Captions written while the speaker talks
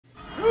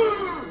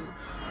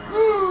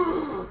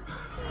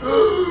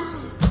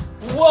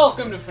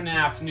Welcome to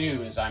FNaF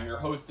News. I'm your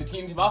host, the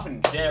Teen Muffin.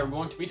 Today we're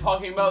going to be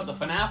talking about the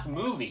FNaF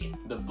movie,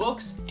 the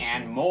books,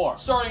 and more.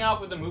 Starting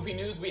off with the movie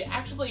news, we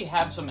actually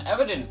have some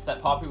evidence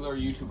that popular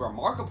YouTuber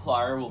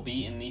Markiplier will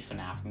be in the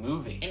FNaF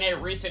movie. In a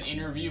recent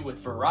interview with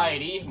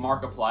Variety,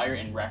 Markiplier,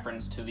 in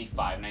reference to the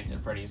Five Nights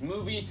at Freddy's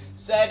movie,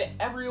 said,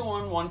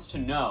 "Everyone wants to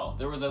know.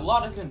 There was a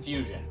lot of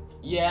confusion.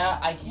 Yeah,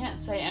 I can't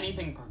say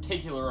anything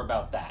particular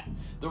about that.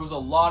 There was a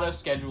lot of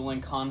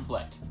scheduling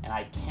conflict, and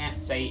I can't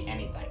say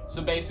anything."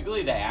 So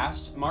basically, they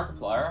asked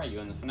Markiplier, "Are you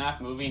in the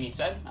FNaF movie?" And he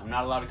said, "I'm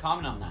not allowed to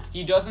comment on that."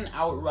 He doesn't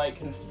outright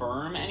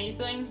confirm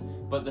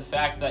anything, but the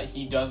fact that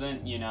he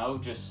doesn't,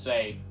 just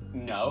say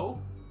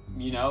no,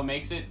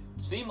 makes it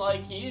seem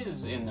like he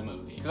is in the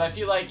movie. Because I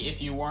feel like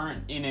if you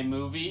weren't in a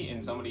movie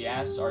and somebody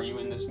asked, "Are you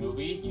in this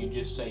movie?" you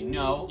just say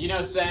no.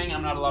 Saying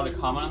 "I'm not allowed to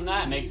comment on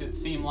that" makes it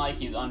seem like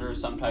he's under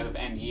some type of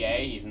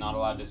NDA. He's not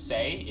allowed to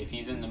say if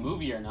he's in the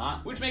movie or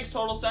not, which makes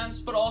total sense,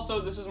 but also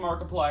this is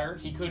Markiplier.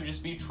 He could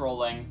just be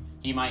trolling.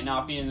 He might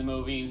not be in the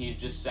movie, and he's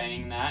just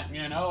saying that,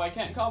 I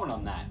can't comment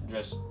on that,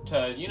 just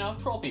to,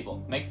 troll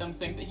people. Make them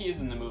think that he is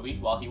in the movie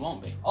while he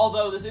won't be.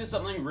 Although this is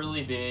something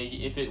really big.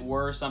 If it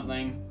were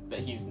something that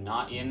he's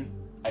not in,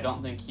 I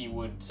don't think he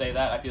would say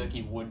that. I feel like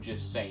he would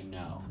just say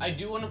no. I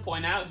do want to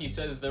point out, he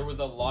says there was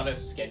a lot of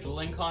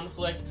scheduling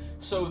conflict,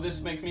 so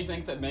this makes me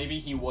think that maybe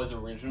he was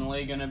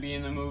originally going to be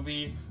in the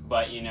movie,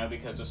 but,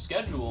 because of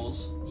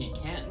schedules, he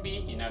can't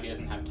be. He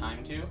doesn't have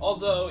time to.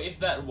 Although, if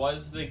that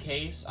was the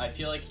case, I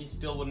feel like he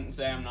still wouldn't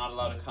say "I'm not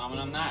allowed to comment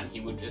on that." He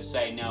would just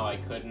say, "No, I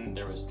couldn't.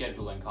 There was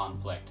scheduling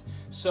conflict."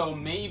 So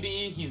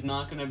maybe he's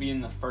not going to be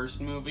in the first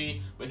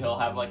movie, but he'll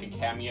have like a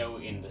cameo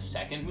in the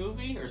second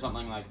movie or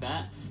something like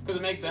that. Because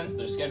it makes sense,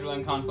 there's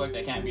scheduling conflict,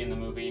 I can't be in the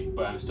movie,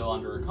 but I'm still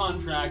under a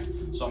contract,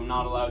 so I'm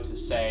not allowed to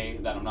say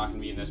that I'm not going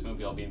to be in this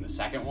movie, I'll be in the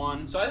second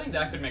one. So I think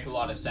that could make a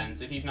lot of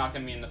sense. If he's not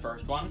going to be in the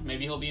first one,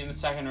 maybe he'll be in the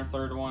second or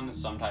third one as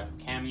some type of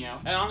cameo.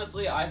 And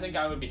honestly, I think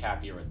I would be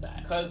happier with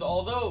that. Because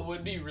although it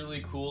would be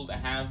really cool to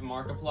have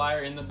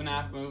Markiplier in the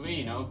FNaF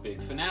movie, big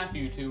FNaF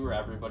YouTuber,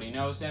 everybody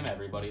knows him,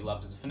 everybody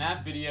loves his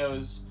FNaF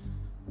videos,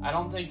 I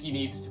don't think he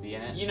needs to be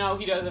in it.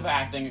 He does have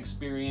acting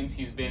experience,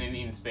 he's been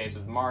in Space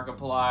with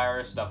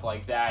Markiplier, stuff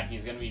like that.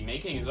 He's gonna be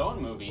making his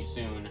own movie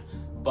soon,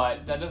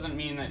 but that doesn't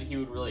mean that he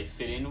would really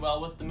fit in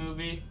well with the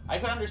movie. I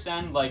could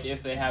understand,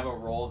 if they have a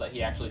role that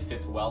he actually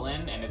fits well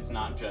in, and it's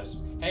not just,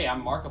 "Hey,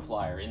 I'm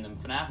Markiplier in the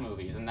FNaF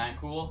movie, isn't that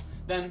cool?"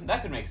 Then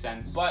that could make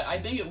sense. But I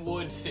think it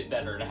would fit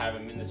better to have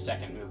him in the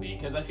second movie,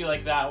 because I feel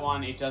like that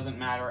one, it doesn't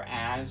matter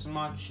as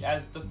much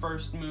as the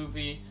first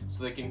movie,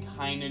 so they can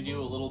kind of do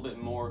a little bit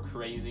more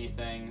crazy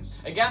things.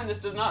 Again, this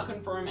does not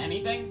confirm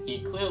anything. He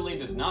clearly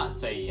does not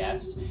say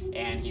yes,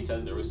 and he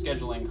says there was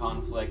scheduling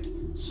conflict,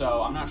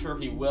 so I'm not sure if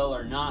he will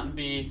or not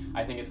be.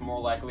 I think it's more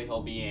likely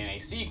he'll be in a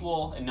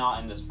sequel and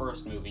not in this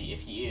first movie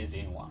if he is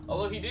in one.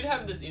 Although he did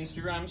have this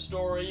Instagram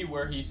story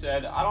where he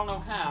said, "I don't know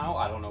how,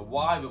 I don't know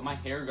why, but my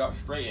hair got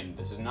straightened.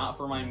 This is not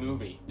for my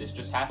movie. This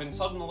just happened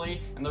suddenly,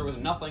 and there was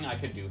nothing I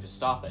could do to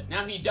stop it."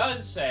 Now, he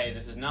does say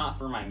this is not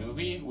for my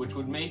movie, which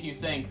would make you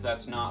think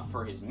that's not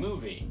for his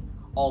movie.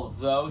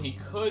 Although he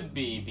could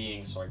be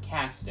being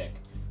sarcastic.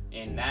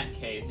 In that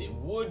case, it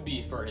would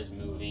be for his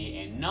movie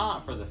and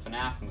not for the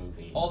FNaF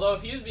movie. Although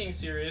if he is being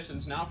serious and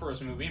it's not for his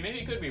movie, maybe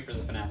it could be for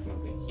the FNaF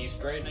movie. He's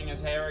straightening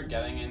his hair,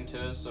 getting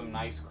into some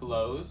nice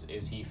clothes.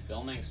 Is he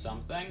filming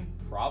something?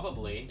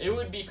 Probably. It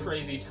would be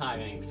crazy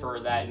timing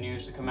for that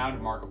news to come out of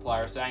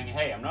Markiplier saying,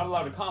 "Hey, I'm not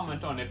allowed to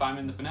comment on if I'm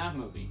in the FNaF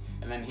movie."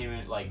 And then him,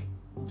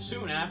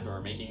 soon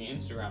after, making an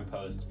Instagram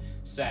post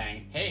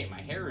saying, "Hey, my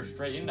hair is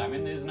straightened, I'm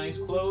in these nice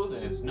clothes,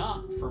 and it's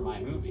not for my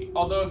movie."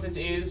 Although if this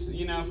is,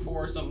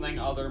 for something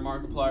other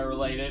Markiplier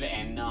related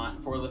and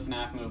not for the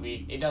FNaF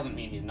movie, it doesn't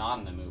mean he's not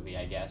in the movie,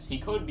 I guess. He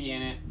could be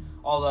in it,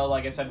 although,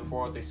 like I said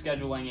before, with the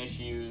scheduling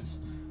issues,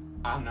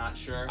 I'm not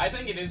sure. I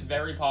think it is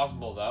very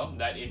possible, though,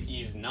 that if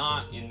he's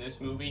not in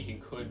this movie, he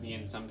could be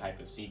in some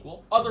type of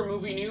sequel. Other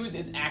movie news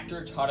is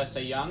actor Tata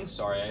Sayung,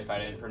 sorry if I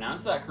didn't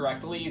pronounce that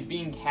correctly, is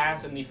being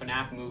cast in the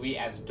FNaF movie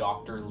as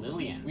Dr.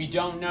 Lillian. We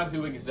don't know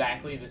who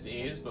exactly this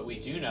is, but we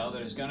do know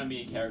there's gonna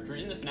be a character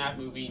in the FNaF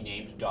movie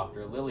named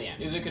Dr. Lillian.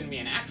 Is it gonna be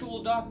an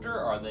actual doctor?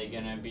 Or are they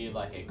gonna be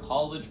like a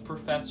college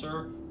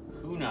professor?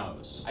 Who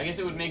knows? I guess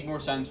it would make more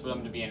sense for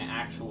them to be an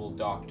actual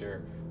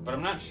doctor, but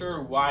I'm not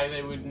sure why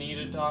they would need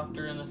a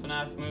doctor in the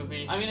FNaF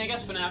movie. I mean, I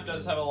guess FNaF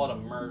does have a lot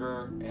of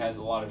murder, it has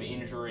a lot of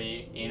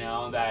injury,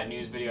 that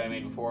news video I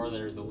made before,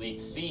 there's a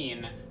leaked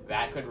scene,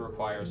 that could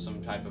require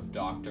some type of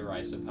doctor,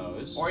 I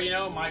suppose. Or,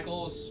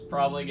 Michael's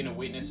probably gonna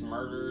witness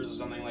murders or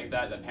something like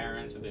that, the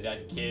parents of the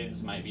dead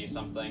kids might be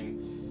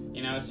something,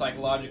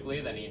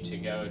 psychologically, they need to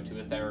go to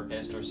a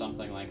therapist or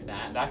something like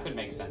that. That could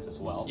make sense as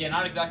well. Yeah,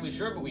 not exactly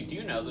sure, but we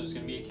do know there's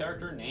going to be a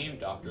character named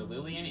Dr.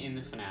 Lillian in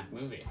the FNaF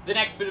movie. The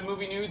next bit of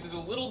movie news is a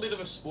little bit of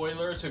a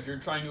spoiler, so if you're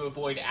trying to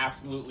avoid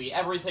absolutely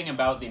everything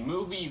about the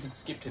movie, you can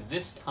skip to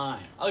this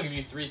time. I'll give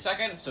you 3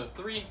 seconds, so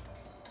 3,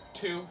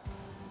 2,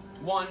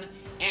 1,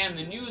 and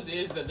the news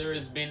is that there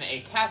has been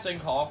a casting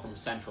call from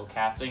Central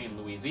Casting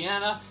in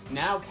Louisiana,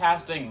 now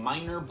casting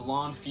minor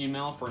blonde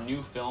female for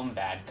new film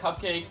Bad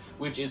Cupcake,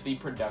 which is the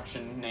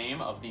production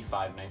name of the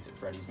Five Nights at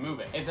Freddy's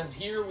movie. It says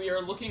here, we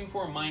are looking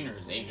for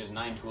minors, ages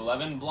 9 to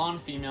 11, blonde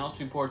females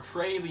to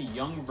portray the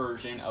young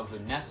version of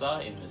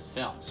Vanessa in this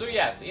film. So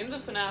yes, in the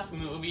FNaF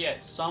movie,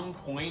 at some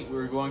point,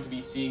 we're going to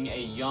be seeing a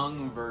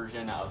young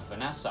version of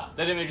Vanessa.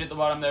 That image at the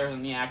bottom there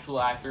isn't the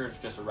actual actor, it's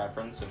just a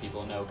reference so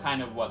people know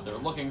kind of what they're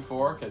looking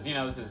for, because, you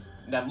know, this is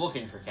them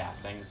looking for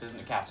casting, this isn't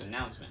a cast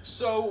announcement.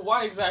 So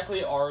why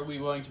exactly are we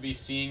going to be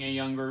seeing a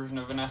young version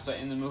of Vanessa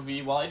in the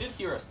movie? Well, I did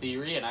hear a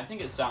theory, and I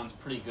think it sounds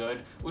pretty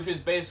good, which is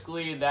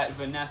basically that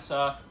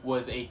Vanessa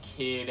was a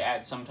kid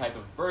at some type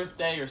of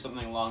birthday or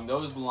something along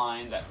those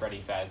lines at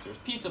Freddy Fazbear's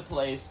Pizza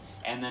Place,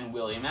 and then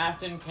William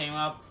Afton came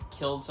up,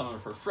 killed some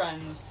of her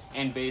friends,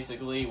 and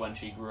basically when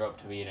she grew up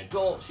to be an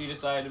adult, she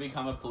decided to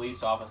become a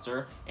police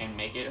officer and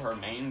make it her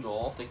main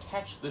goal to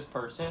catch this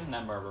person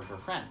that murdered her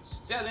friends.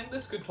 So yeah, I think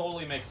this could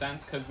totally make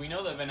sense, because we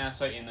know that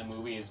Vanessa in the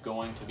movie is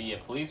going to be a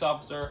police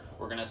officer.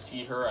 We're going to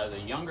see her as a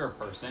younger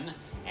person,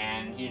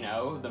 and, you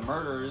know, the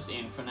murders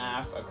in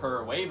FNaF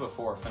occur way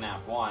before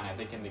FNaF 1. I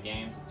think in the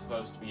games it's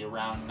supposed to be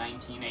around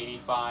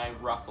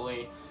 1985,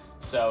 roughly.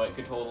 So it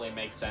could totally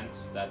make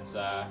sense. That's,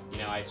 you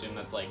know, I assume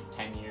that's like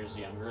 10 years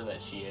younger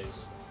that she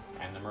is,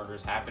 and the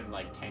murders happened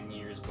like 10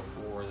 years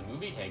before the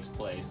movie takes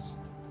place.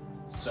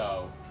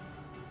 So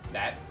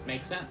that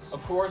makes sense.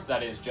 Of course,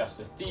 that is just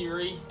a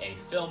theory, a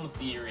film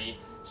theory,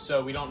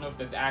 so we don't know if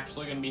that's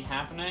actually going to be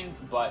happening,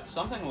 but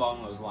something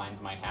along those lines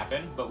might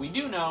happen. But we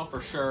do know for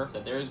sure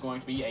that there is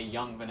going to be a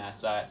young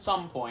Vanessa at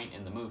some point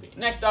in the movie.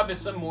 Next up is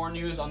some more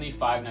news on the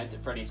Five Nights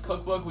at Freddy's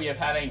cookbook. We have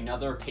had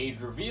another page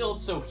revealed,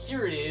 so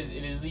here it is.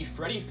 It is the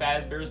Freddy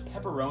Fazbear's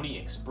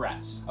Pepperoni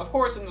Express. Of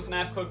course, in the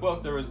FNaF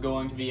cookbook, there is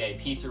going to be a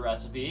pizza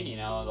recipe. You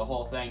know, the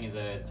whole thing is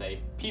that it's a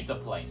pizza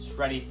place,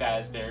 Freddy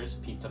Fazbear's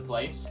Pizza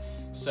Place.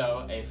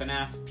 So a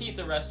FNaF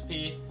pizza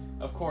recipe.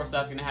 Of course,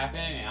 that's going to happen,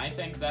 and I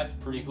think that's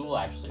pretty cool,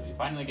 actually. We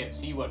finally get to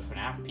see what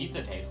FNaF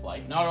pizza tastes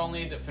like. Not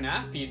only is it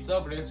FNaF pizza,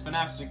 but it's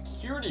FNaF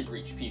security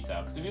breach pizza,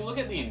 because if you look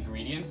at the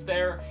ingredients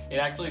there, it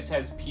actually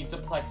says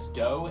Pizzaplex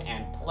dough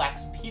and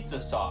Plex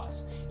pizza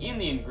sauce in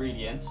the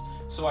ingredients,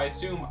 so I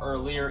assume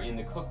earlier in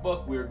the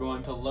cookbook we're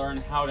going to learn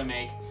how to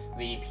make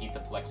the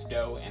Pizzaplex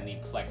dough and the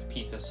Plex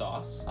pizza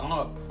sauce. I don't know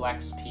what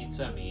Plex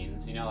pizza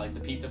means. You know, like the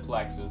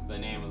Pizzaplex is the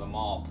name of the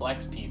mall.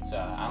 Plex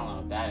pizza, I don't know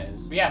what that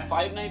is. But yeah,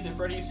 Five Nights at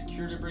Freddy's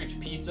Security Breach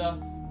Pizza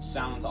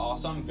sounds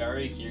awesome.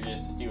 Very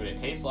curious to see what it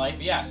tastes like.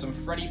 But yeah, some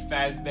Freddy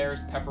Fazbear's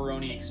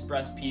Pepperoni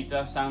Express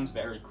Pizza sounds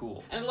very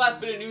cool. And the last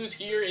bit of news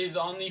here is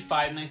on the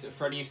Five Nights at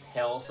Freddy's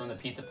Tales from the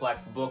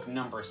Pizzaplex book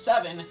number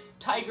 7,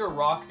 Tiger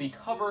Rock. The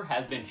cover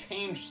has been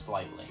changed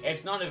slightly.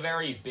 It's not a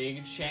very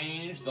big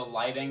change. The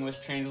lighting was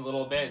changed a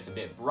little bit. It's a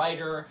bit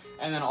brighter.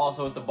 And then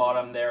also at the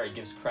bottom there, it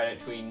gives credit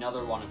to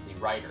another one of the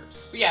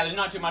writers. But yeah, there's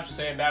not too much to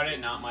say about it.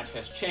 Not much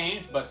has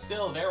changed, but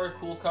still a very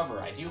cool cover.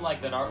 I do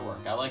like that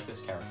artwork. I like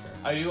this character.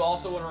 I do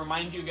also want to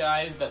remind you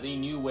guys that the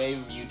new wave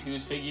of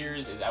U2's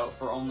figures is out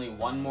for only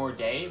one more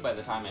day by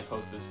the time I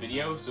post this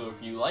video. So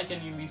if you like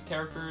any of these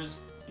characters,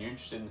 you're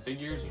interested in the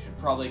figures, you should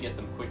probably get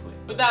them quickly.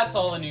 But that's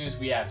all the news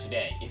we have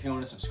today. If you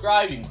want to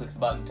subscribe, you can click the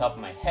button on top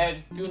of my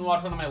head. If you want to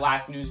watch one of my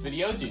last news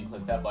videos, you can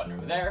click that button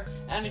over there.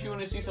 And if you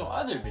want to see some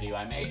other video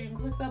I made, you can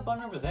click that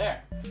button over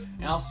there.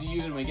 And I'll see you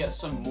when we get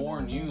some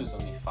more news on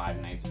the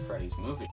Five Nights at Freddy's movie.